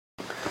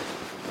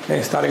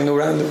Okay, starting a new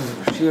round of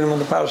Shiurim on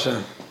the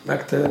Parasha.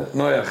 Back to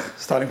Noach,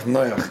 starting from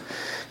Noach.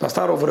 I'll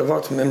start over a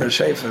word from Imre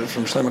Schaefer,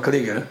 from Shlomo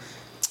Kaliger,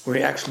 where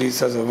he actually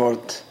says a word,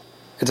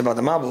 it's about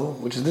the Mabul,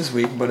 which is this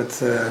week, but it's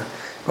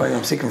going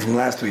on seeking from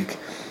last week.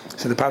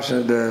 So the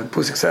Parasha, the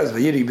Pusik says,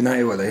 V'yiri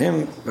b'nai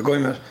Elohim,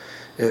 v'goymer,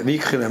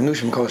 v'yikhil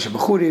amnushim kol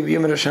shebachuri,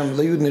 v'yimer Hashem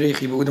l'yud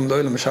nerechi v'udam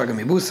lo'elam v'shagam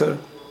ibusar.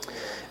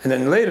 And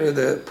then later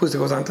the Pusik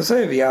goes on to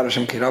say, V'yar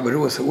Hashem ki rabba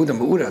ruas ha'udam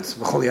b'uratz,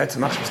 v'chol yaitz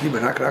machshmas liba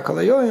rak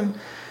alayoyim.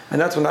 And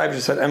that's when the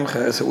Eibusher said, Emche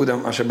es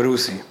ha'udam asher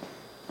berusi.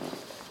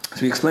 So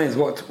he explains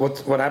what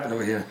happened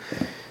over here.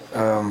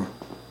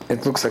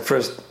 It looks like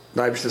first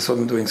the Eibusher saw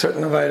them doing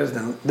certain avaydas,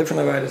 then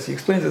different avaydas. He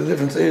explains that the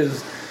difference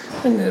is,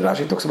 and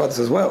Rashi talks about this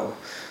as well.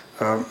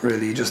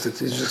 Really, he's just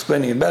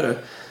explaining it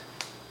better,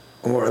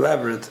 more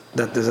elaborate.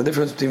 That there's a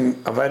difference between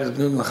avaydas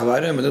b'nudin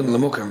l'chavayda and b'nudin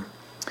l'mukim.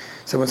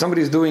 So when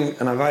somebody is doing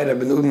an avayda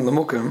b'nudin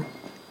l'mukim,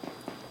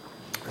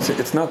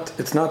 it's not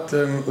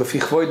lefi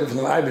chvoide from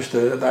the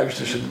Eibusher that the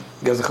Eibusher should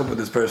get a chup with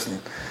this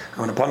person. I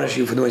want to punish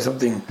you for doing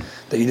something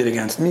that you did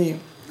against me.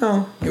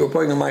 No, you were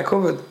putting on my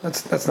covet.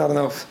 That's not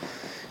enough.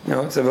 You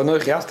know, it's a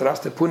v'noich yaster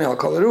aste pune al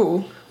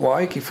kolaru.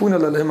 Why? Kifuna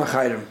lelehim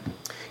achayrim.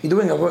 You're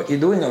doing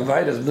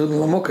avaydas b'nudin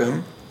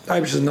l'mukim. The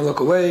Eibusher is going to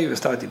look away. We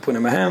start to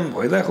pune mahem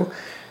boilechu.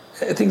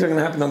 Things are going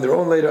to happen on their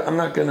own later. I'm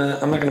not going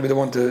to be the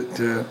one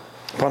to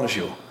punish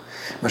you.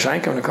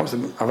 Mashainka, when it comes to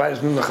avaydas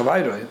b'nudin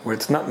l'chavayda, where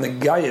it's not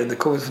negaya the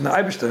covet from the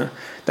Eibusher,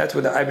 that's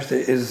where the Eibusher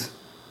is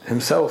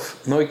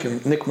himself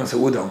noikim nikmas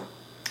ha'udam.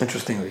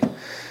 Interestingly,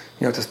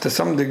 you know, to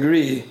some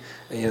degree,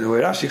 you know, the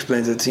way Rashi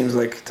explains it, it seems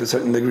like to a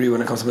certain degree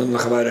when it comes to b'nudin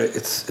l'chavayda,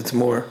 it's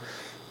more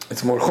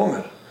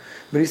chomer.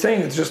 But he's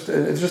saying it's just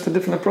a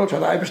different approach how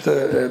the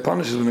Eibusher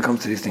punishes when it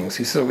comes to these things.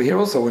 He said over here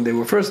also when they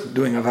were first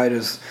doing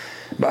avaydas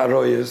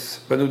ba'aroyas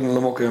b'nudin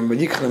l'mokim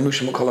b'yikhlam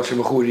nushim kol asher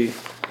b'churi.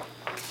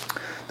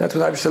 That's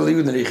what I've said.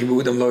 You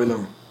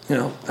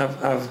know,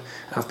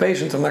 have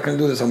patience. I'm not going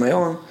to do this on my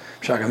own.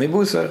 Shagam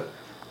ibusar,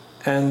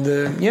 and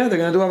they're going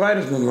to do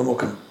avaydas b'nudin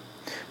l'mokim.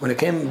 When it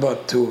came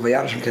but to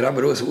V'yar Hashem ki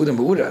rabba ruas ha'udam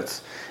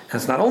b'uratz, and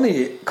it's not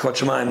only kvod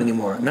shemayim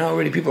anymore. Now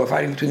already people are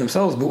fighting between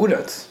themselves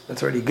b'uratz.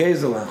 That's already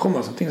gezel and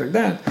chumas and things like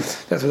that.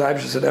 That's what the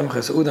Eibusher said. Emche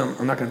es ha'udam.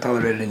 I'm not going to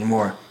tolerate it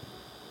anymore.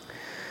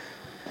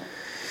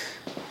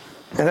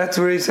 And that's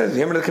where he says,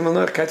 now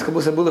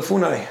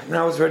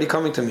it's already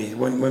coming to me.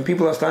 When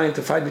people are starting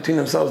to fight between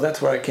themselves,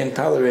 that's where I can't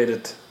tolerate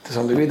it to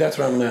some degree. That's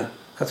where I'm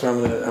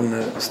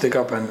gonna stick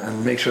up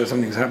and make sure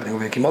something's happening.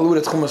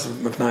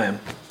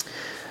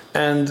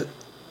 And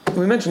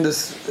we mentioned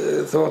this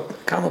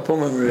thought, Kama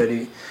Puman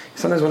already.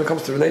 Sometimes when it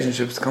comes to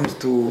relationships, it comes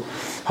to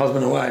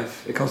husband and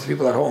wife, it comes to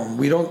people at home,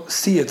 we don't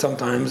see it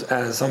sometimes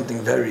as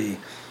something very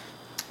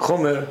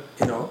chomer,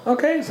 you know,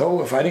 okay, so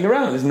we're fighting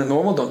around. Isn't it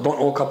normal? Don't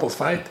all couples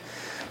fight?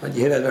 But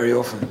you hear that very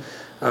often.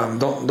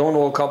 Don't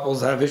all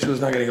couples have issues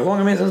not getting along?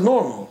 I mean, it's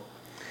normal.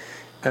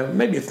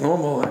 Maybe it's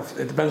normal.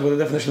 It depends what the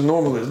definition of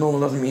normal is. Normal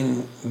doesn't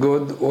mean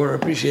good or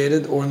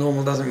appreciated, or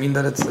normal doesn't mean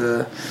that it's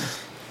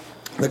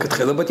like a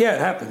tchila. But yeah, it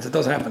happens. It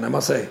does happen, I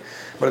must say.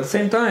 But at the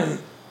same time,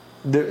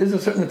 there is a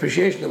certain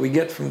appreciation that we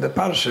get from the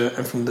Parsha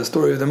and from the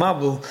story of the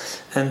Mabul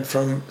and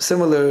from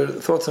similar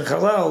thoughts in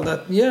Chazal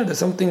that, yeah, there's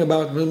something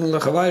about b'nudin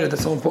l'chavayda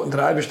that's so important to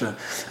the Eibusher.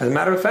 As a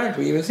matter of fact,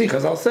 we even see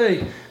Chazal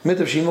say,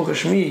 mitav shimuch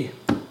hashmi,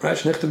 right,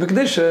 shnichta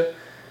b'kedisha,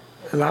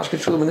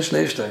 lashket shulam b'nish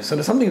le'ishtay. So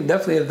there's something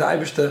definitely that the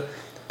Eibusher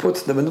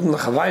puts the b'nudin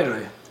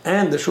l'chavayda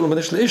and the shulam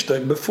b'nish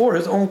le'ishtay before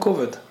his own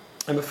kovet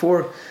and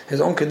before his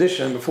own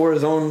kedusha and before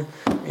his own,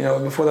 you know,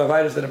 before the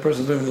avaydas that a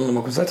person is doing in the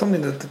Because that's something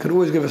that could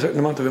always give a certain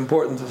amount of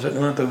importance, a certain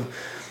amount of.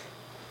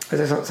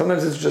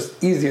 Sometimes it's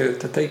just easier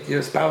to take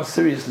your spouse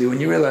seriously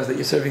when you realize that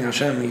you're serving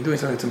Hashem and you're doing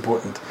something that's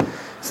important.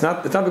 It's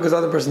not because the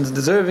other person is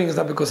deserving. It's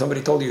not because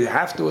somebody told you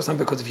have to. It's not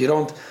because if you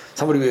don't,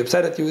 somebody will be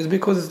upset at you. It's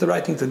because it's the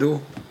right thing to do,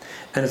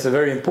 and it's a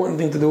very important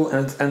thing to do,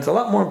 and it's a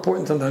lot more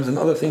important sometimes than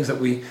other things that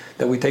we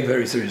take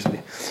very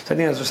seriously. So I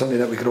think that's just something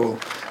that we could all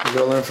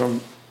learn from.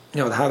 You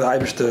know, how the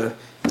Eibusher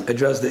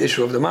addressed the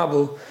issue of the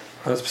Mabul,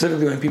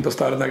 specifically when people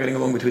started not getting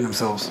along between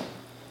themselves.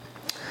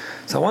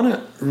 So I want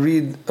to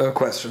read a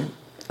question,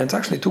 and it's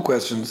actually two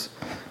questions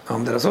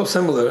that are so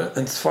similar, and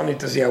it's funny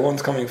to see how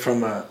one's coming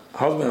from a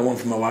husband and one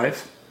from a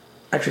wife.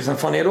 Actually, it's not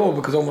funny at all,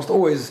 because almost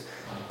always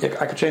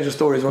I could change the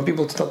stories. When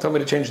people tell me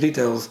to change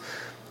details,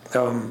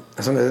 and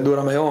sometimes I do it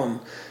on my own.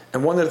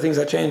 And one of the things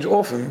I change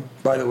often,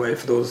 by the way,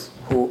 for those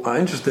who are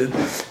interested,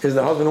 is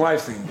the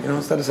husband-wife thing. You know,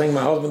 instead of saying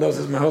my husband does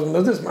this, my husband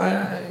does this,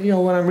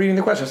 when I'm reading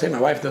the question, I say my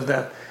wife does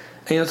that.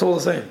 And it's all the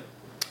same.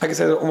 I can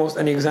say that almost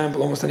any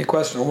example, almost any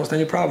question, almost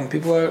any problem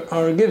people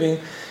are giving,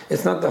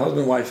 it's not the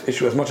husband-wife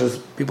issue as much as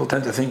people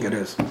tend to think it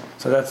is.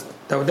 So that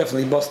would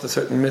definitely bust a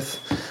certain myth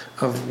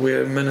of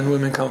where men and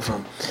women come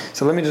from.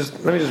 So let me just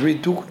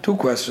read two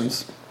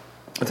questions.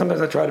 And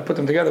sometimes I try to put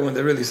them together when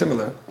they're really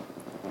similar.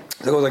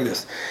 So it goes like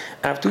this.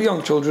 I have two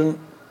young children,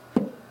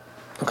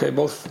 okay,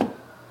 both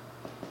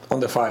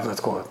under 5,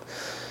 let's call it.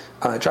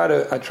 I try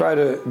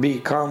to be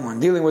calm when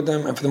dealing with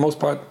them, and for the most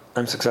part,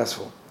 I'm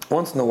successful.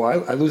 Once in a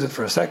while, I lose it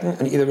for a second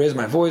and either raise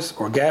my voice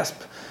or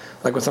gasp,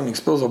 like when something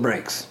spills or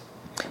breaks.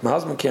 My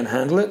husband can't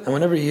handle it, and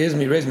whenever he hears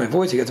me raise my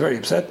voice, he gets very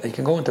upset, and he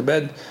can go into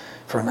bed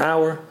for an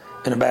hour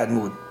in a bad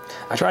mood.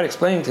 I tried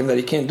explaining to him that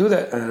he can't do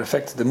that, and it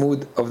affects the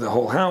mood of the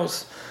whole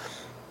house,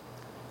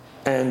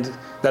 and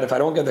that if I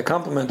don't get the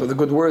compliment or the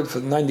good word for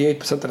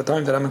 98% of the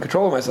time that I'm in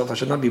control of myself, I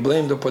should not be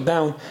blamed or put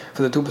down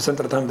for the 2% of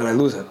the time that I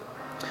lose it.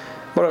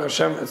 Baruch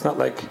Hashem, it's not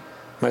like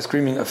my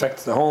screaming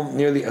affects the home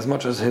nearly as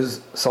much as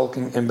his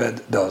sulking in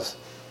bed does.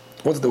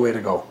 What's the way to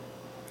go?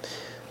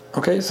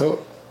 Okay,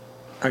 so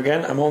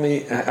again, I'm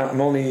only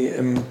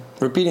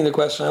repeating the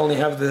question. I only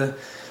have the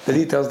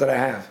details that I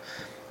have.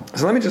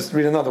 So let me just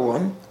read another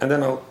one, and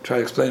then I'll try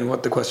to explain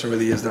what the question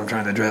really is that I'm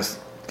trying to address.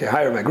 Okay,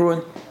 hi Rabbi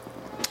Gruen.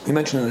 You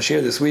mentioned in the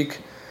share this week.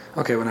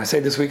 Okay, when I say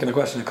this week in the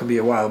question, it could be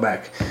a while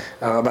back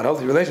about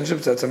healthy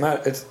relationships.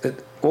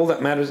 All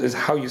that matters is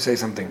how you say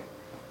something.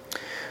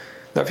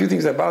 There are a few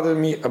things that bother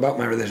me about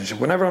my relationship.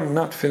 Whenever I'm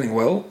not feeling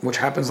well, which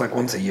happens like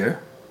once a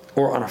year,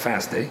 or on a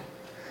fast day,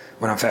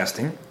 when I'm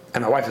fasting,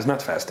 and my wife is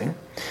not fasting,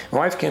 my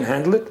wife can't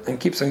handle it and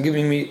keeps on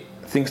giving me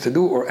things to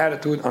do or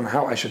attitude on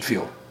how I should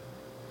feel,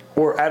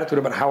 or attitude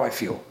about how I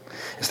feel.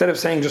 Instead of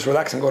saying just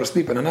relax and go to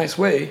sleep in a nice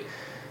way,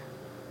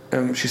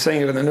 she's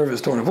saying it in a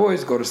nervous tone of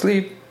voice, go to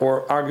sleep,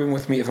 or arguing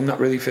with me if I'm not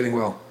really feeling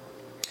well.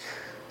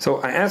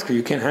 So I ask her,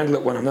 you can't handle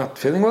it when I'm not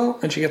feeling well,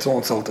 and she gets all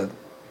insulted.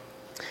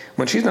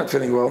 When she's not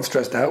feeling well and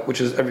stressed out,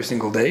 which is every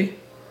single day,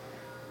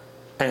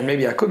 and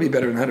maybe I could be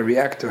better in how to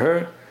react to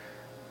her,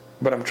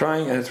 but I'm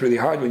trying, and it's really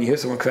hard when you hear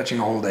someone kvetching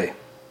a whole day.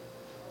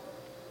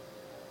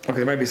 Okay,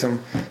 there might be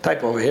some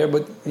typo over here,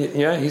 but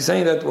yeah, he's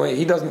saying that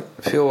he doesn't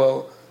feel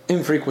well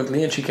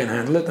infrequently, and she can't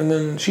handle it, and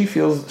then she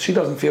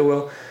doesn't feel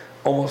well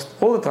almost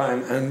all the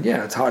time, and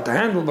yeah, it's hard to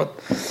handle, but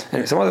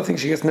anyway, some other things,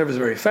 she gets nervous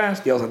very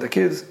fast, yells at the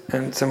kids,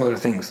 and similar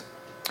things.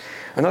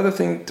 Another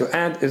thing to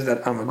add is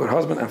that I'm a good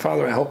husband and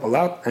father, I help a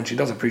lot, and she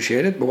does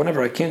appreciate it, but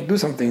whenever I can't do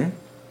something,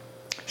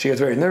 she gets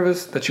very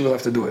nervous that she will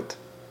have to do it.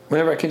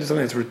 Whenever I can't do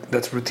something,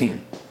 that's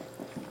routine.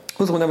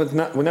 Also,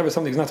 whenever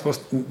something's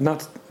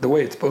not the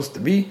way it's supposed to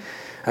be,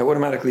 I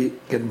automatically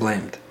get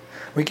blamed.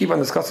 We keep on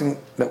discussing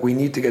that we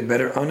need to get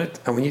better on it,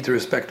 and we need to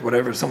respect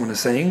whatever someone is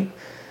saying,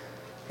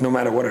 no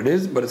matter what it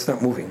is, but it's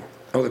not moving.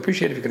 I would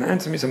appreciate if you can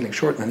answer me something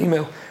short in an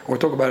email, or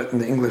talk about it in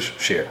the English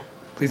share.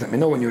 Please let me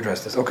know when you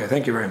address this. Okay,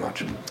 thank you very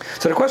much.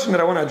 So the question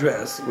that I want to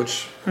address,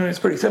 which is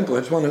pretty simple, I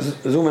just want to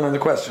zoom in on the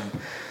question,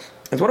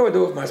 is what do I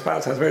do if my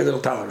spouse has very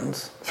little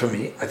tolerance for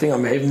me? I think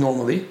I'm behaving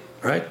normally,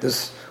 right?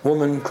 This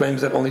woman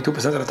claims that only 2%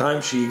 of the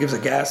time she gives a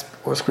gasp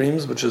or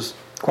screams, which is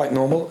quite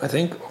normal, I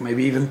think, or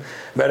maybe even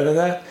better than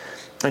that.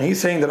 And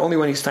he's saying that only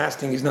when he's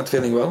fasting he's not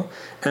feeling well.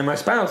 And my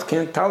spouse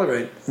can't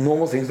tolerate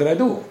normal things that I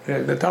do.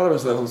 The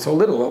tolerance level is so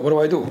little. What do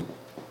I do?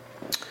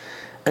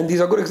 And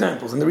these are good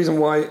examples. And the reason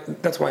why,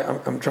 that's why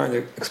I'm trying to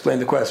explain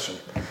the question.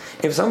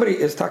 If somebody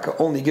is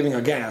only giving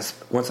a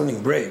gasp when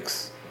something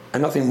breaks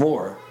and nothing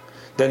more,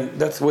 then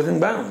that's within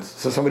bounds.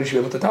 So somebody should be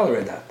able to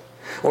tolerate that.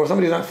 Or if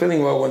somebody's not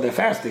feeling well when they're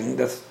fasting,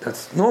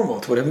 that's normal.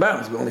 It's within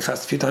bounds. We only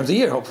fast a few times a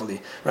year,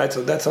 hopefully. Right?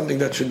 So that's something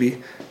that should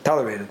be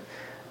tolerated.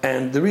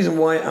 And the reason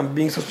why I'm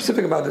being so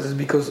specific about this is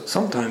because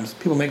sometimes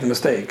people make the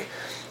mistake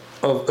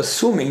of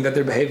assuming that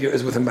their behavior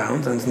is within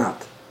bounds, and it's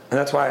not. And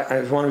that's why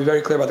I want to be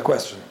very clear about the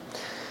question.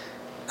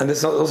 And this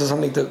is also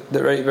something that's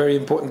very, very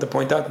important to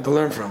point out and to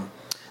learn from.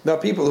 There are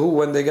people who,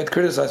 when they get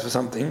criticized for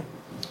something,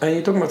 and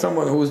you're talking about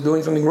someone who is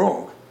doing something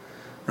wrong,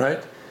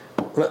 right?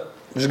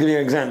 Just give you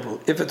an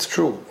example. If it's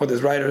true, what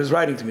this writer is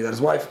writing to me, that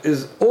his wife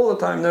is all the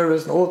time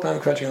nervous, and all the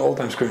time kvetching, and all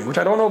the time screaming, which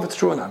I don't know if it's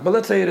true or not, but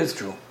let's say it is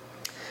true.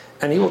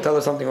 And he will tell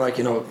her something like,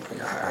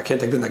 I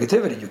can't take the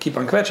negativity. You keep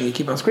on kvetching, you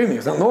keep on screaming.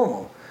 It's not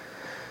normal.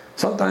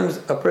 Sometimes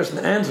a person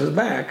answers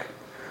back,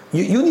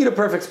 you need a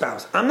perfect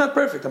spouse. I'm not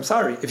perfect, I'm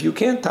sorry. If you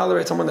can't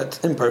tolerate someone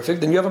that's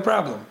imperfect, then you have a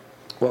problem.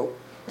 Well,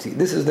 see,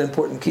 this is the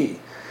important key.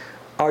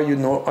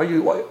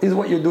 Is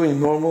what you're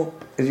doing normal?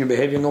 Is your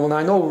behavior normal? Now,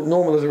 I know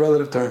normal is a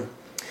relative term.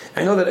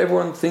 I know that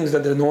everyone thinks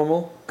that they're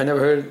normal. I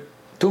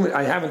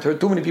haven't heard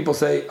too many people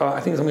say,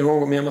 I think something wrong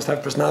with me, I must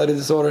have personality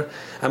disorder,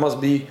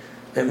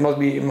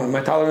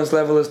 my tolerance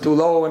level is too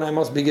low and I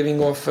must be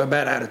giving off a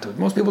bad attitude.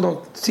 Most people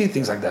don't see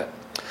things like that.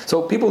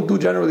 So people do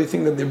generally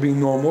think that they're being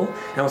normal,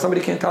 and when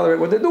somebody can't tolerate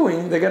what they're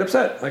doing, they get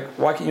upset. Like,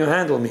 why can't you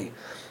handle me?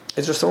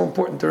 It's just so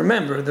important to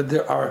remember that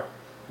there are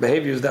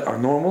behaviors that are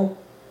normal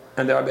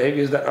and there are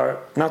behaviors that are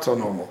not so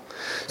normal.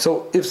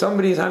 So if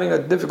somebody is having a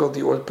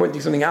difficulty or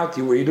pointing something out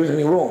to you where you're doing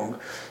something wrong,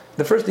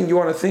 the first thing you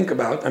want to think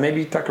about, and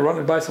maybe run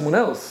it by someone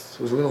else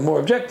who's a little more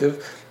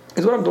objective,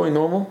 is what I'm doing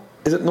normal?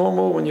 Is it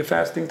normal when you're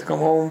fasting to come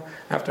home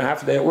after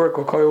half a day at work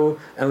or koil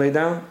and lay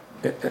down?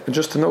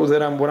 Just to know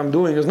that what I'm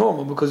doing is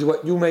normal, because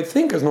what you may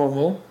think is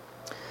normal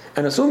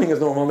and assuming is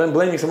normal, and then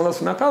blaming someone else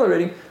for not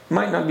tolerating,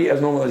 might not be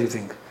as normal as you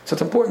think. So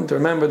it's important to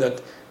remember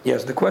that,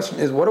 yes, the question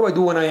is, what do I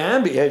do when I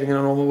am behaving in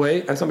a normal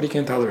way and somebody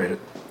can't tolerate it?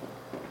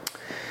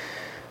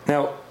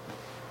 Now,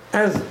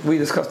 as we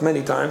discussed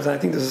many times, and I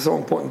think this is so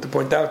important to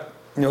point out,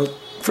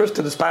 first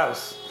to the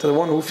spouse, to the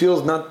one who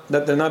feels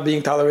that they're not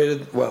being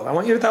tolerated well. I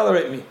want you to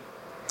tolerate me.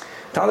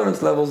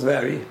 Tolerance levels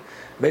vary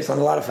based on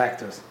a lot of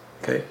factors.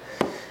 Okay,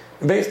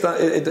 Based on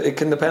it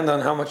can depend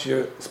on how much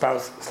your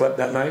spouse slept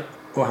that night,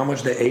 or how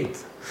much they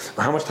ate,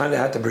 or how much time they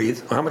had to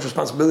breathe, or how much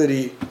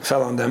responsibility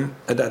fell on them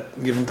at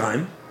that given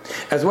time,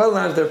 as well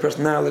as their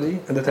personality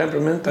and the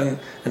temperament and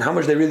how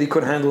much they really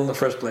could handle in the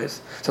first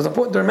place. So it's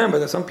important to remember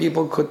that some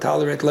people could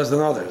tolerate less than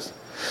others.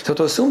 So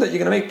to assume that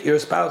you're going to make your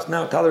spouse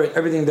now tolerate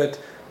everything that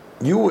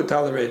you would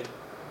tolerate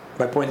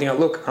by pointing out,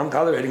 look, I'm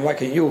tolerating, why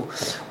can't you?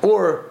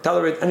 Or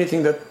tolerate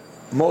anything that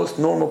most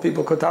normal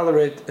people could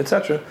tolerate,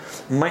 etc.,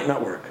 might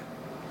not work.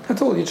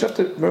 That's all. You just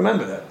have to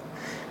remember that.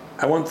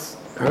 I once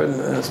heard in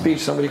a speech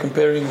somebody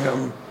comparing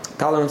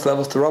tolerance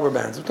levels to rubber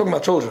bands. We're talking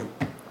about children.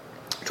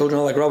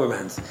 Children are like rubber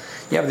bands.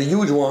 You have the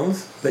huge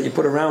ones that you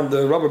put around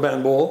the rubber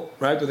band ball,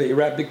 right, where you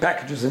wrap big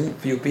packages in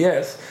for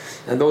UPS,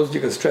 and those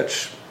you can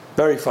stretch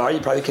very far. You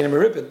probably can't even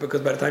rip it,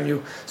 because by the time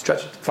you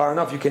stretch it far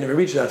enough, you can't even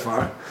reach that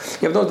far.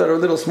 You have those that are a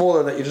little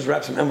smaller that you just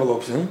wrap some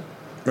envelopes in,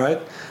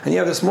 right? And you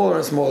have the smaller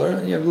and smaller,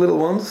 and you have little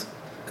ones,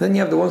 and then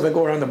you have the ones that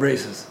go around the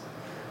braces.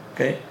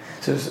 Okay?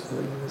 So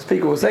the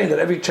speaker was saying that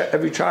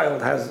every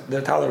child has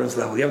their tolerance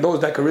level. You have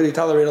those that can really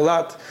tolerate a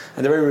lot,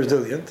 and they're very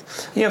resilient.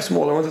 And you have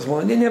smaller ones as well.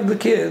 And then you have the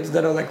kids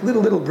that are like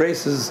little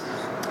braces,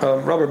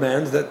 rubber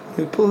bands that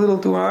you pull a little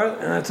too hard,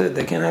 and that's it.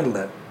 They can't handle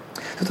that.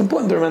 So it's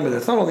important to remember that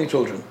it's not only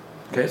children.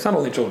 Okay, it's not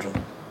only children.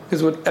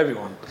 It's with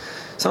everyone.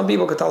 Some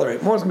people can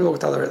tolerate more, some people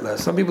can tolerate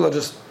less. Some people are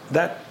just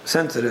that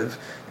sensitive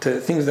to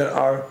things that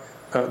are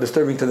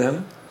disturbing to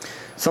them.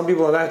 Some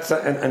people are that,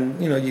 and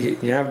you know,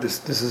 you have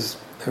this is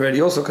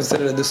already also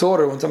considered a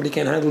disorder when somebody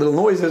can't handle little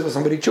noises or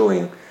somebody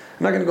chewing.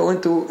 I'm not going to go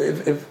into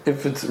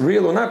if it's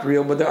real or not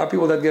real, but there are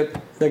people that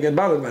get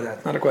bothered by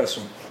that. Not a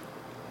question.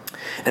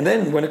 And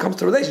then when it comes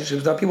to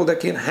relationships, there are people that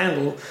can't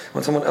handle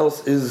when someone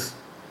else is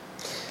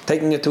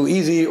taking it too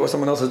easy, or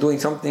someone else is doing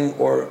something,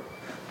 or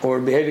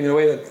behaving in a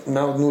way that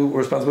now new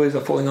responsibilities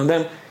are falling on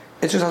them.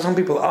 It's just how some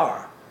people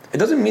are. It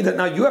doesn't mean that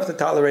now you have to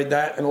tolerate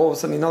that and all of a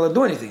sudden you're not allowed to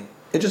do anything.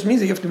 It just means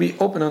that you have to be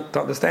open to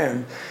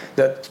understand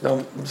that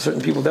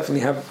certain people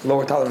definitely have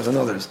lower tolerance than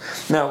others.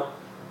 Now,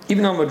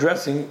 even though I'm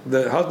addressing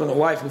the husband or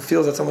wife who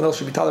feels that someone else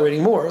should be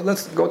tolerating more,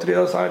 let's go to the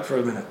other side for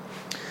a minute.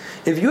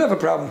 If you have a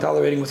problem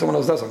tolerating when someone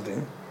else does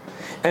something,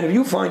 and if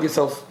you find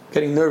yourself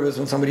getting nervous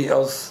when somebody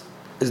else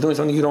is doing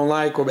something you don't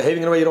like, or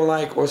behaving in a way you don't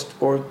like,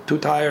 or too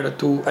tired, or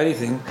too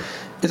anything,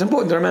 it's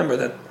important to remember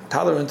that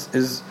tolerance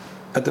is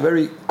at the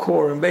very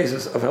core and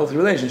basis of healthy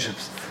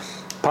relationships.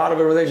 Part of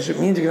a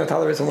relationship means you're going to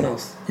tolerate someone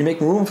else. You're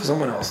making room for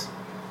someone else.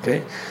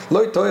 Okay?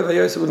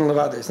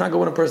 It's not good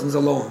when a person's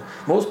alone.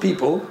 Most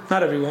people,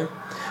 not everyone,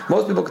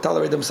 most people can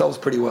tolerate themselves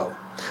pretty well.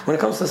 When it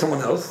comes to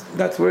someone else,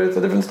 that's where it's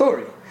a different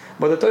story.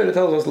 But the Torah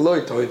tells us,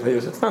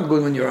 it's not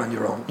good when you're on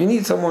your own. You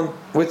need someone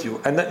with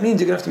you, and that means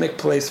you're going to have to make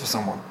place for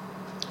someone.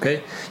 Okay?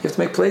 You have to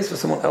make place for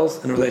someone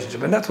else in a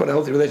relationship, and that's what a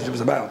healthy relationship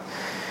is about.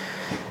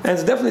 And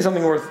it's definitely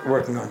something worth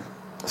working on.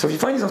 So if you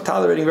find yourself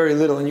tolerating very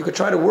little, and you could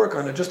try to work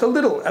on it just a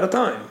little at a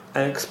time,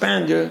 and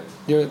expand your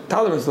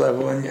tolerance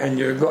level and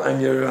your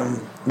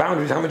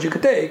boundaries, how much you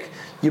could take,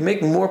 you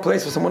make more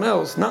place for someone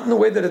else, not in the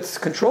way that it's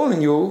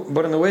controlling you,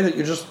 but in the way that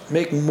you just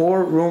make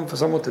more room for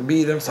someone to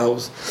be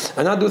themselves,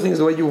 and not do things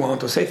the way you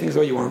want, or say things the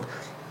way you want.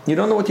 You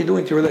don't know what you're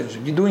doing to your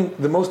relationship. You're doing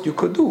the most you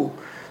could do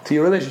to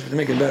your relationship to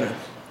make it better.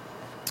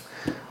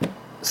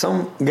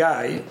 Some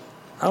guy,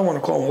 I don't want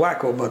to call him a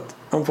wacko, but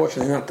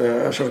unfortunately not the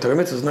Shomer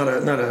Mitzvah is not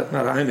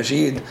a Heimish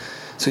Yid.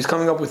 So he's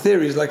coming up with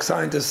theories like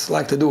scientists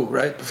like to do,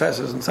 right?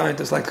 Professors and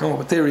scientists like to come up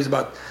with theories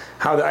about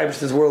how the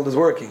Eibishter's world is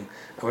working,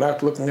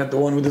 without looking at the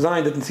one who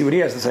designed it and see what he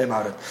has to say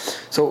about it.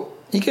 So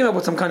he came up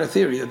with some kind of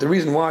theory that the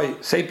reason why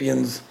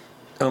sapiens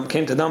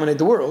came to dominate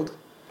the world,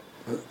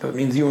 that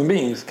means human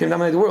beings, came to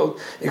dominate the world,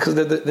 is because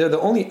they're the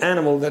only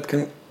animal that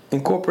can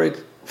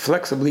incorporate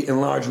flexibly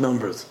in large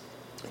numbers.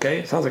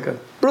 Okay, sounds like a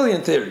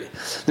brilliant theory.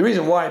 The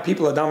reason why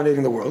people are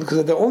dominating the world is because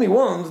they're the only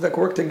ones that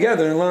can work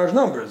together in large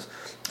numbers,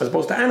 as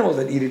opposed to animals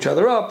that eat each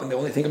other up and they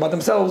only think about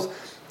themselves.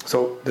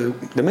 So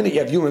the minute you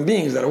have human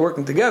beings that are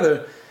working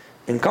together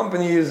in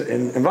companies,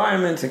 in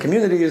environments, in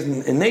communities,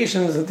 in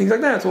nations, and things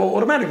like that, so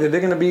automatically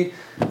they're going to be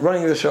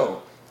running the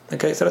show.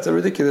 Okay, so that's a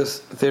ridiculous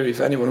theory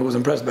for anyone who was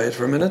impressed by it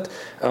for a minute.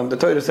 The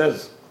Torah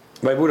says,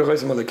 the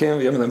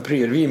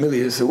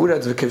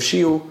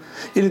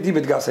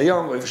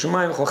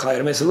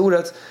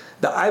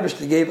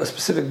Eibishter gave a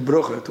specific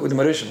bracha to the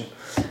Mauritian,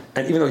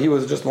 and even though he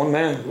was just one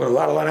man with a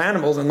lot of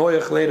animals, and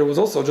Noach later was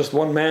also just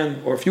one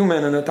man or a few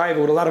men in a taiva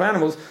with a lot of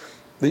animals,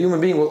 the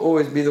human being will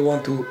always be the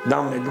one to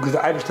dominate because the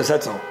Eibishter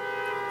said so.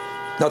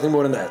 Nothing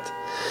more than that.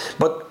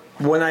 But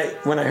when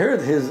I heard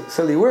his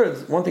silly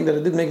words, one thing that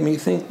it did make me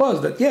think was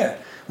that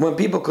when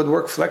people could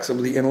work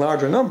flexibly in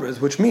larger numbers,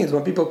 which means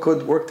when people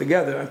could work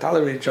together and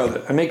tolerate each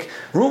other and make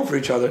room for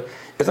each other,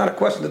 it's not a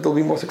question that they'll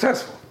be more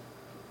successful.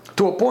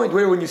 To a point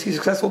where when you see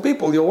successful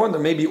people, you'll wonder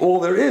maybe all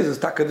there is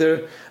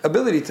their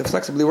ability to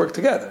flexibly work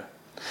together.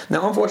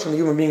 Now, unfortunately,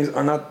 human beings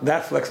are not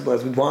that flexible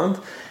as we'd want,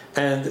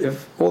 and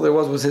if all there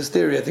was his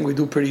theory, I think we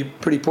do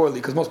pretty poorly,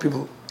 because most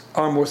people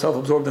are more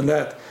self-absorbed than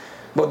that.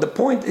 But the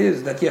point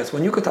is that yes,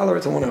 when you could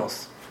tolerate someone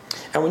else,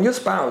 and when your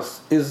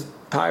spouse is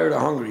tired or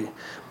hungry,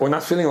 or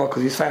not feeling well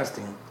because he's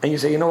fasting, and you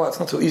say, you know what, it's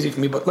not so easy for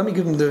me, but let me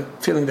give him the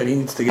feeling that he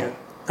needs to get,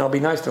 and I'll be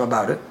nice to him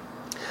about it.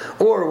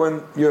 Or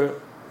when your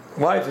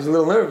wife is a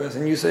little nervous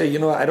and you say, you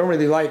know, I don't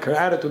really like her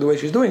attitude the way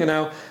she's doing it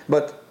now,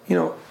 but, you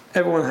know,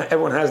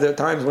 everyone has their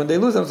times when they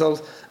lose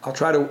themselves. I'll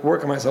try to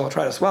work on myself, I'll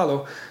try to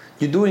swallow.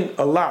 You're doing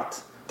a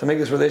lot to make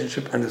this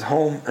relationship and this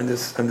home and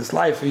this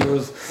life of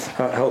yours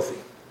healthy.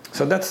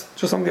 So that's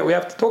just something that we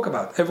have to talk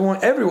about. Everyone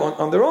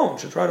on their own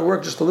should try to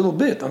work just a little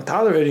bit on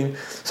tolerating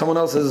someone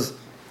else's,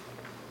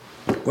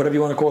 whatever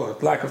you want to call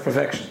it, lack of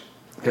perfection.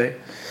 Okay?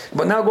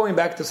 But now going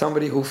back to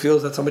somebody who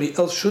feels that somebody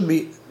else should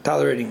be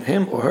tolerating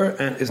him or her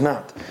and is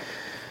not.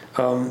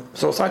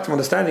 So aside from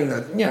understanding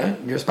that, yeah,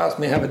 your spouse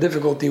may have a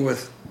difficulty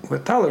with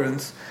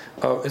tolerance,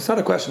 it's not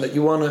a question that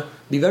you want to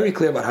be very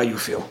clear about how you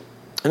feel.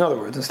 In other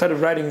words, instead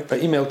of writing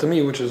an email to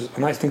me, which is a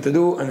nice thing to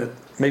do, and it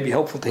may be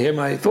helpful to hear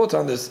my thoughts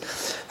on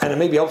this, and it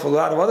may be helpful to a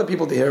lot of other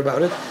people to hear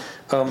about it,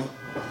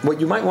 what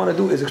you might want to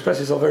do is express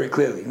yourself very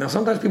clearly. Now,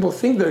 sometimes people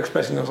think they're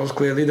expressing themselves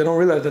clearly, they don't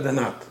realize that they're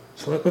not.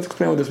 So let's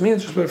explain what this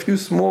means, just with a few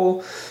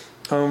small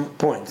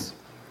points.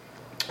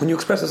 When you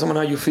express to someone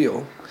how you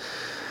feel,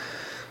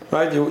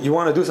 right, you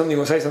want to do something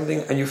or say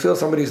something, and you feel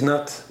somebody's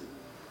not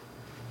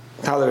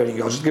tolerating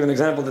you. I'll just give an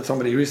example that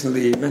somebody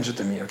recently mentioned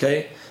to me,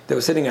 okay? They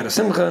were sitting at a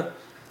simcha,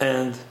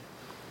 and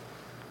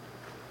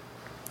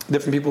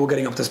different people were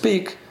getting up to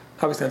speak.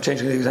 Obviously, I'm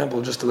changing the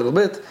example just a little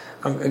bit.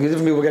 Different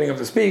people were getting up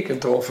to speak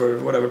and to offer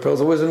whatever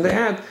pearls of wisdom they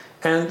had.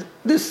 And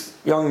this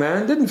young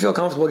man didn't feel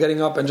comfortable getting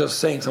up and just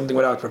saying something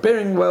without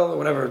preparing well, or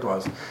whatever it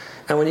was.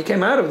 And when he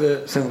came out of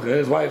the simcha,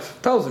 his wife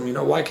tells him, you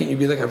know, why can't you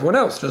be like everyone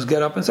else? Just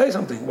get up and say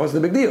something. What's the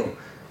big deal?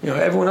 You know,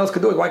 everyone else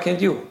could do it. Why can't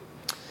you?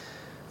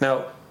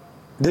 Now,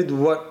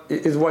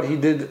 is what he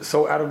did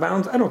so out of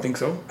bounds? I don't think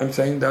so. I'm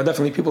saying there are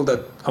definitely people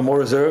that are more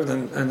reserved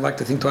and like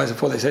to think twice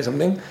before they say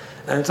something,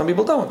 and some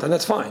people don't, and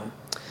that's fine.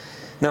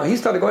 Now, he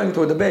started going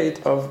into a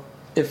debate of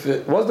if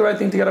it was the right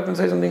thing to get up and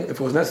say something, if it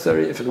was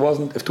necessary, if it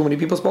wasn't, if too many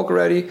people spoke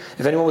already,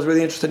 if anyone was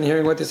really interested in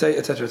hearing what they say,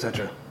 etc.,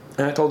 etc.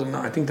 And I told him, no,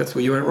 I think that's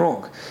where you went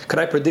wrong. Could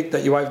I predict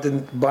that your wife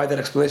didn't buy that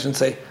explanation and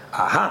say,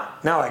 aha,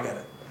 now I get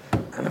it?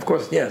 And of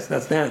course, yes,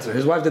 that's the answer.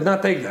 His wife did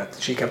not take that.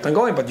 She kept on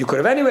going, but you could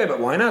have anyway, but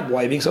why not?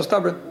 Why are you being so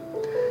stubborn?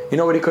 You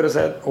know what he could have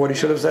said, or what he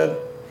should have said?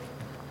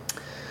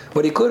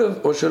 What he could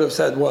have or should have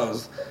said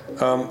was,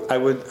 I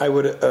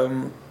would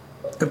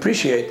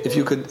appreciate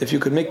if you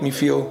could make me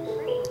feel.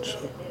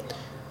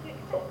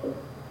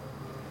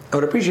 I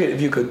would appreciate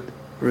if you could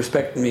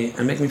respect me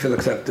and make me feel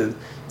accepted,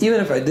 even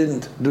if I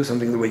didn't do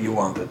something the way you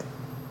wanted.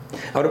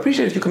 I would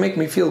appreciate if you could make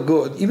me feel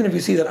good, even if you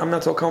see that I'm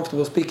not so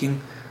comfortable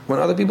speaking when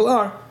other people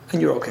are,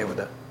 and you're okay with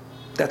that.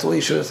 That's all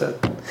he should have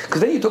said.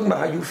 Because then you're talking about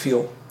how you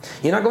feel.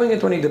 You're not going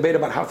into any debate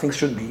about how things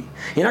should be.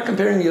 You're not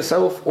comparing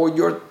yourself or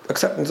your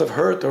acceptance of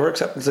her to her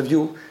acceptance of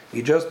you.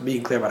 You're just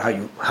being clear about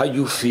how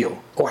you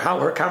feel, or how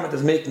her comment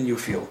is making you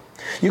feel.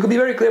 You can be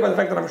very clear about the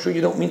fact that I'm sure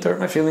you don't mean to hurt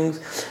my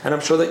feelings, and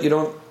I'm sure that you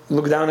don't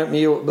look down at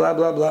me, or blah,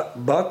 blah, blah.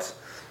 But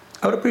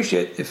I would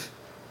appreciate if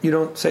you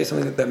don't say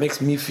something that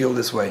makes me feel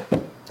this way.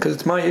 Because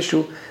it's my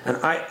issue, and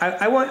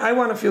I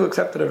want to feel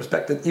accepted and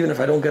respected, even if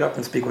I don't get up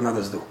and speak when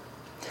others do.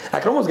 I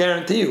can almost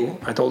guarantee you,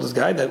 I told this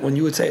guy, that when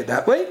you would say it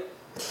that way,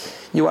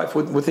 your wife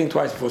would think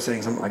twice before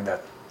saying something like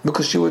that.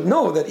 Because she would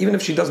know that even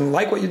if she doesn't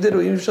like what you did,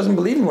 or even if she doesn't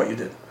believe in what you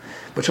did,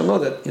 but she'll know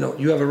that, you know,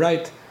 you have a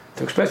right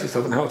to express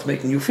yourself and how it's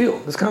making you feel,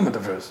 this comment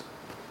of hers.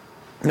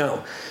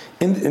 Now,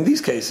 in these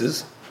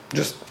cases,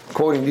 just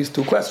quoting these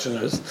two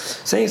questioners,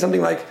 saying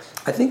something like,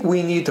 I think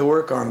we need to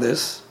work on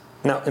this.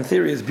 Now, in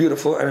theory, it's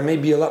beautiful, and it may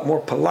be a lot more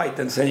polite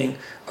than saying,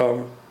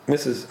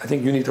 Mrs., I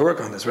think you need to work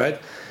on this, right?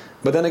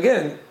 But then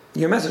again,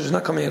 your message is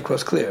not coming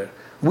across clear.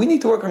 We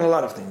need to work on a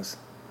lot of things.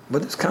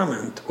 But this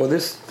comment, or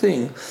this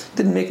thing,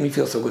 didn't make me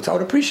feel so good. So I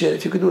would appreciate it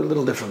if you could do it a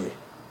little differently.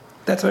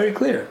 That's very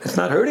clear. It's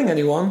not hurting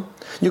anyone.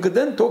 You could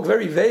then talk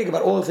very vague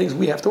about all the things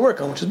we have to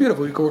work on, which is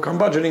beautiful. We could work on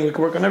budgeting, we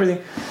could work on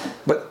everything.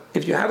 But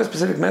if you have a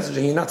specific message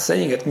and you're not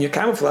saying it, and you're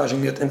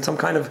camouflaging it in some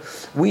kind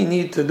of, we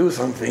need to do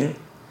something,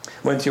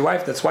 when it's your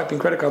wife that's swiping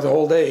credit cards the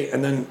whole day,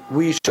 and then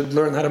we should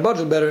learn how to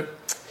budget better,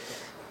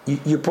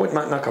 your point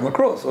might not come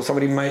across, or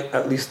somebody might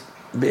at least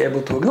be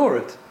able to ignore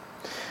it.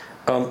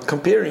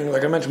 Comparing,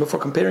 like I mentioned before,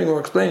 comparing or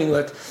explaining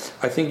that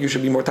I think you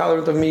should be more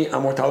tolerant of me,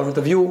 I'm more tolerant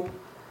of you,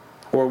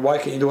 or why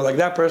can't you do it like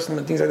that person,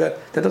 and things like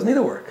that. That doesn't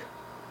either work,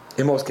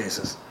 in most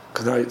cases,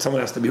 because now someone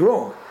has to be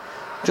wrong.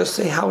 Just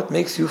say how it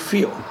makes you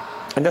feel.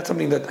 And that's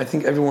something that I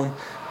think everyone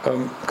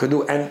could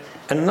do. And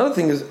another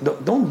thing is,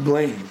 don't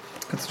blame.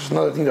 That's just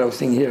another thing that I was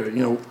seeing here.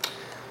 You know,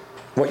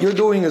 what you're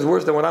doing is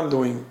worse than what I'm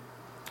doing,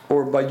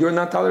 or by you're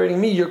not tolerating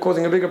me, you're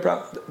causing a bigger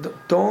problem.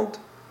 Don't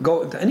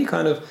go into any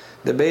kind of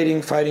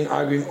debating, fighting,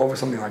 arguing over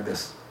something like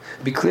this.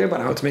 Be clear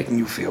about how it's making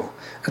you feel.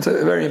 That's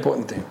a very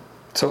important thing.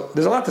 So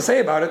there's a lot to say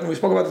about it, and we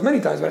spoke about this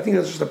many times, but I think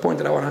that's just a point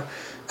that I want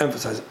to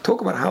emphasize.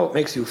 Talk about how it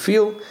makes you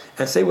feel,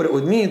 and say what it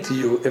would mean to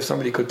you if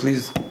somebody could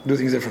please do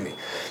things differently.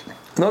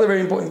 Another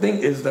very important thing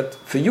is that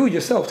for you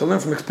yourself to learn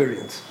from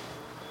experience.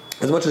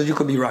 As much as you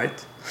could be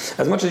right,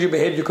 As much as your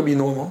behavior could be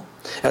normal,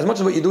 as much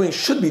as what you're doing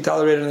should be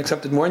tolerated and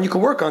accepted more, and you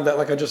can work on that,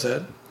 like I just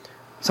said,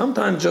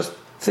 sometimes just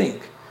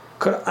think,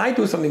 could I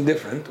do something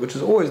different, which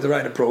is always the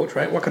right approach,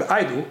 right? What could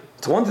I do?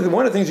 So one of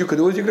the things you could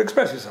do is you could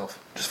express yourself,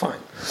 which is fine.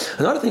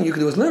 Another thing you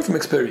could do is learn from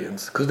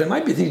experience, because there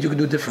might be things you could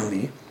do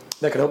differently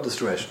that could help the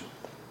situation,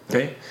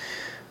 okay?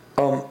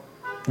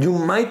 You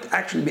might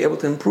actually be able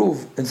to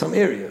improve in some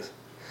areas.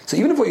 So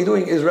even if what you're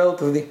doing is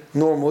relatively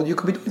normal, you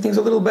could be doing things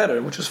a little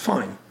better, which is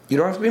fine. You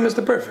don't have to be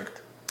Mr.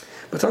 Perfect.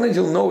 But sometimes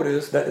you'll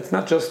notice that it's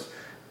not just,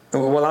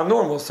 well, I'm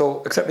normal,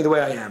 so accept me the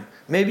way I am.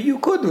 Maybe you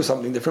could do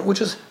something different,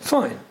 which is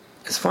fine.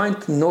 It's fine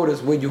to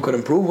notice where you could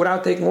improve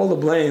without taking all the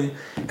blame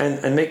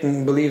and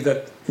making believe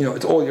that,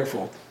 it's all your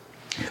fault.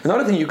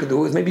 Another thing you could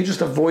do is maybe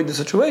just avoid the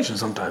situation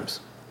sometimes.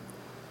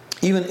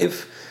 Even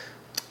if,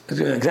 as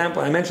an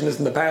example, I mentioned this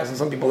in the past and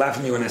some people laugh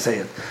at me when I say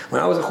it.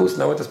 When I was a chus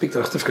and I went to speak to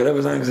Rachtivka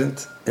Rebbe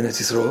Zangzint in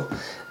Eretz Yisrael,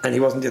 and he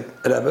wasn't yet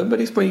a Rebbe, but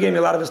he gave me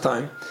a lot of his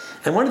time.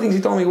 And one of the things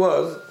he told me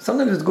was,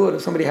 sometimes it's good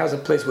if somebody has a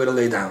place where to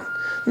lay down.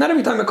 Not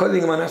every time a kohen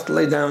has to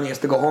lay down, he has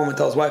to go home and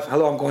tell his wife,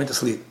 hello, I'm going to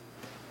sleep.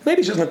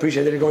 Maybe she doesn't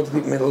appreciate that you're going to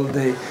sleep in the middle of the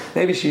day.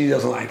 Maybe she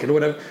doesn't like it or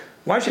whatever.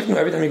 Why should you know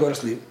every time you go to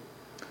sleep?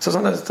 So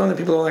sometimes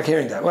people don't like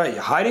hearing that. Why?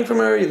 You're hiding from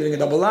her, you're living a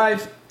double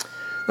life.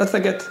 Let's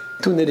not get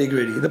too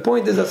nitty-gritty. The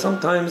point is that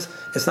sometimes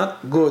it's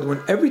not good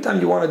when every time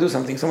you want to do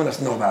something, someone has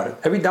to know about it.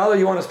 Every dollar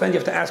you want to spend, you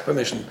have to ask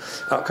permission.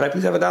 Could I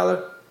please have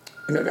 $1?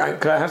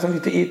 Could I have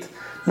something to eat?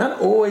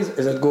 Not always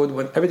is it good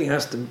when everything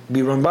has to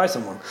be run by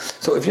someone.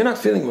 So if you're not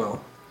feeling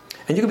well,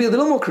 and you can be a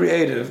little more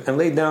creative and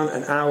lay down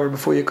an hour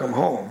before you come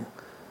home,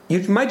 you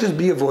might just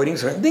be avoiding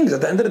certain things.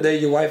 At the end of the day,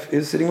 your wife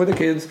is sitting with the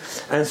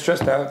kids and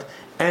stressed out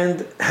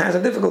and has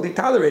a difficulty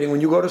tolerating when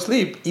you go to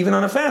sleep, even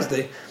on a fast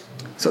day.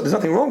 So there's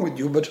nothing wrong with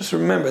you, but just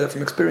remember that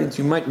from experience,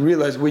 you might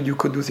realize where you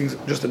could do things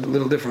just a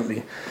little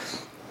differently.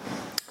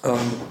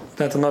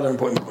 That's another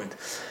important point.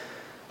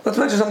 Let's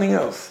mention something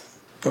else.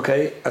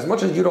 Okay, as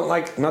much as you don't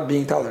like not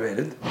being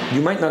tolerated,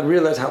 you might not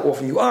realize how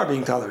often you are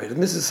being tolerated.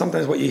 And this is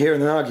sometimes what you hear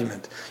in an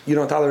argument. You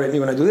don't tolerate me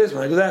when I do this,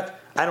 when I do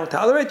that. I don't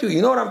tolerate you.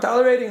 You know what I'm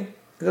tolerating?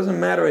 It doesn't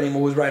matter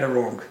anymore who's right or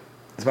wrong.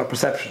 It's about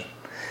perception.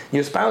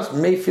 Your spouse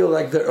may feel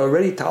like they're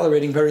already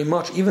tolerating very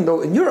much, even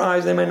though in your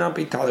eyes they may not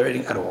be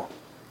tolerating at all.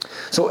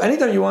 So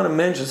anytime you want to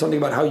mention something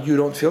about how you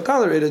don't feel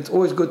tolerated, it's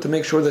always good to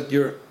make sure that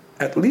you're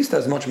at least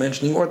as much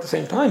mentioning, or at the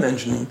same time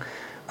mentioning,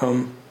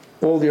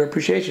 all your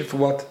appreciation for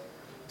what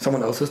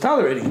someone else is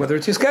tolerating, whether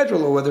it's your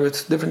schedule or whether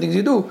it's different things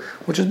you do,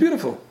 which is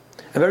beautiful.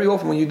 And very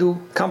often when you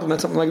do compliment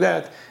something like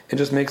that, it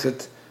just makes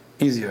it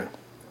easier.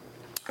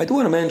 I do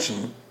want to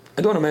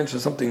mention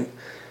something,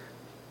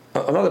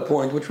 another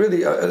point, which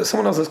really,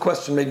 someone else's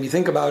question made me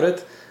think about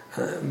it,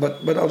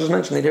 but I'll just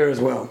mention it here as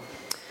well.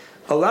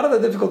 A lot of the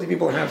difficulty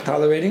people have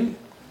tolerating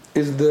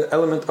is the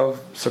element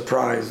of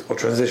surprise or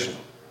transition,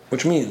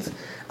 which means,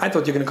 I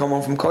thought you're going to come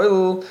home from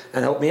kollel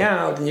and help me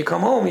out, and you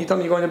come home and you tell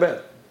me you're going to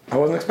bed. I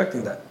wasn't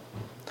expecting that.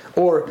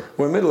 Or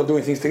we're in the middle of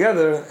doing things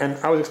together, and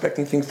I was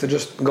expecting things to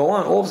just go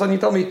on. All of a sudden you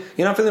tell me,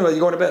 you're not feeling well,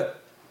 you're going to bed.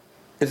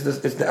 It's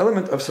the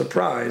element of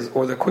surprise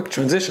or the quick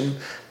transition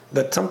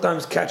that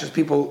sometimes catches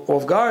people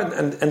off guard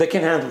and they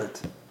can't handle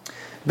it.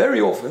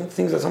 Very often,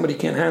 things that somebody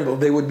can't handle,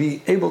 they would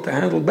be able to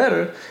handle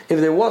better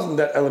if there wasn't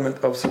that element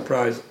of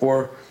surprise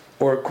or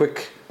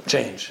quick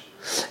change.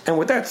 And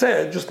with that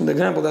said, just an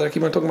example that I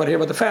keep on talking about here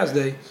about the fast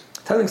day,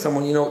 telling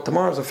someone,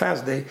 tomorrow's a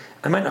fast day,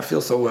 I might not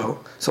feel so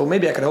well, so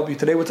maybe I could help you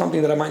today with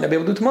something that I might not be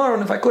able to do tomorrow,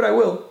 and if I could, I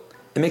will.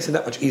 It makes it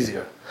that much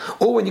easier.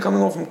 Or when you're coming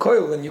home from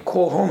kollel and you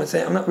call home and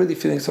say, I'm not really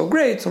feeling so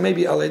great, so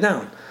maybe I'll lay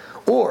down.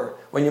 Or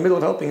when you're in the middle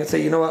of helping and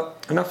say, you know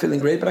what, I'm not feeling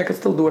great, but I can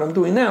still do what I'm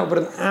doing now, but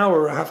an hour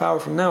or a half hour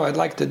from now, I'd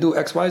like to do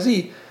X, Y,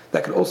 Z.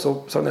 That could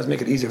also sometimes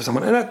make it easier for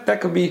someone. And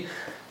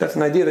that's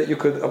an idea that you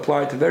could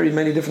apply to very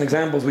many different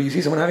examples where you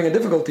see someone having a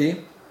difficulty,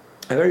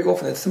 and very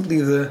often it's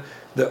simply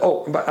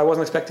but I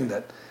wasn't expecting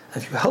that.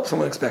 And if you help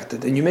someone expect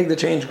it, and you make the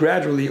change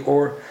gradually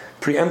or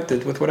preempt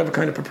it with whatever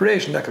kind of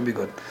preparation, that could be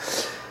good.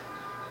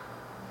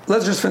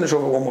 Let's just finish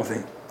over one more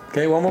thing.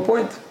 Okay, one more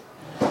point.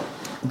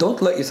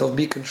 Don't let yourself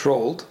be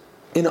controlled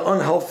in an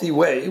unhealthy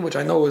way, which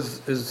I know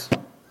is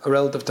a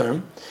relative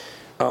term,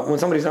 when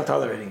somebody's not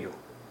tolerating you.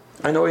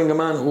 I know a young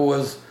man who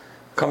was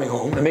coming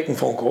home and making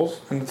phone calls,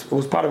 and it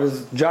was part of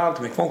his job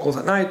to make phone calls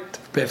at night, to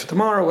prepare for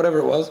tomorrow, whatever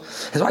it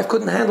was. His wife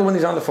couldn't handle when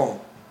he's on the phone.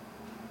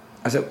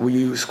 I said, were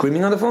you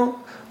screaming on the phone?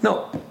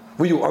 No.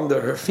 Were you under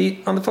her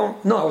feet on the phone?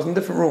 No, I was in a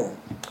different room.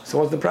 So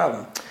what's the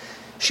problem?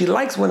 She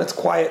likes when it's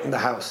quiet in the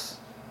house.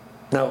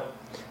 Now,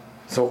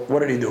 so what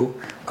did he do?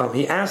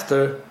 He asked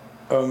her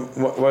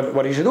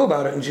what he should do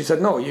about it, and she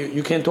said, no,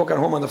 you can't talk at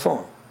home on the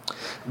phone.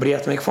 But he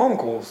has to make phone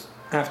calls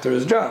after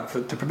his job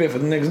to prepare for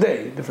the next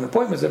day, different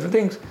appointments, different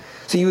things.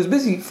 So he was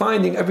busy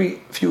finding every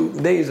few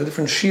days a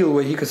different shield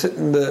where he could sit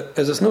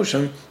as a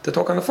snushim to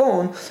talk on the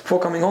phone before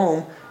coming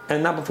home,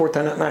 and not before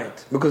 10 at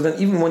night. Because then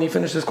even when he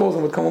finished his calls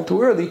and would come home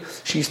too early,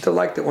 she still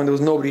liked it when there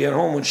was nobody at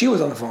home when she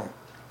was on the phone.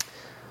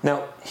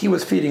 Now, he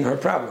was feeding her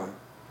problem.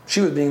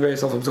 She was being very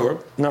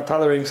self-absorbed, not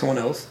tolerating someone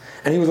else,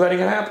 and he was letting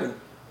it happen.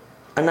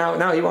 And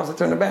now he wants to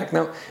turn it back.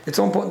 Now, it's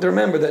so important to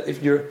remember that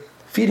if you're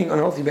feeding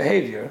unhealthy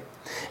behavior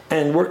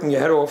and working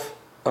your head off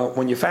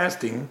when you're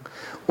fasting,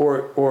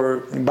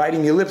 or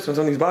biting your lips when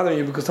something's bothering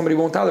you because somebody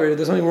won't tolerate it,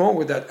 there's nothing wrong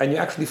with that, and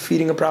you're actually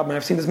feeding a problem.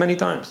 I've seen this many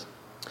times.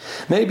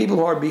 Many people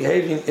who are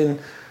behaving in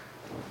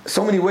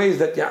so many ways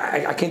that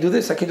I can't do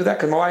this, I can't do that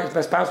because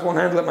my spouse won't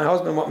handle it, my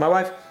husband, my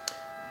wife.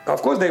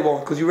 Of course they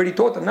won't, because you already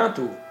taught them not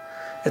to.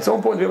 It's so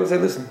important to be able to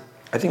say, listen,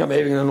 I think I'm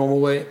behaving in a normal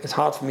way. It's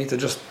hard for me to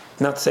just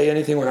not say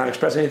anything or not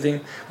express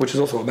anything, which is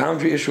also a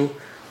boundary issue.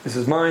 This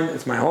is mine,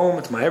 it's my home,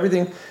 it's my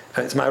everything.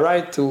 It's my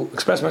right to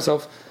express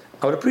myself.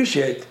 I would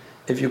appreciate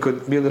if you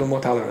could be a little more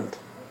tolerant.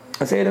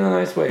 And say it in a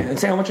nice way, and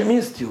say how much it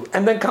means to you.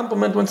 And then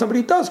compliment when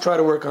somebody does try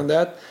to work on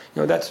that.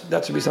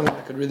 That should be something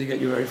that could really get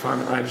you very far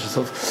in Irish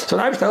yourself. So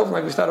in Irish Helfen,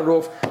 like we started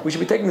off, we should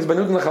be taking this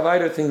Benugin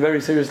L'Chavayra thing very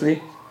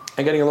seriously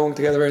and getting along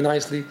together very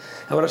nicely.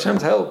 And with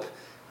Hashem's help,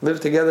 live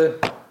together,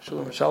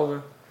 Shalom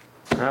V'Shalva,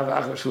 and have a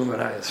Achva Shalom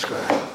V'Rayas.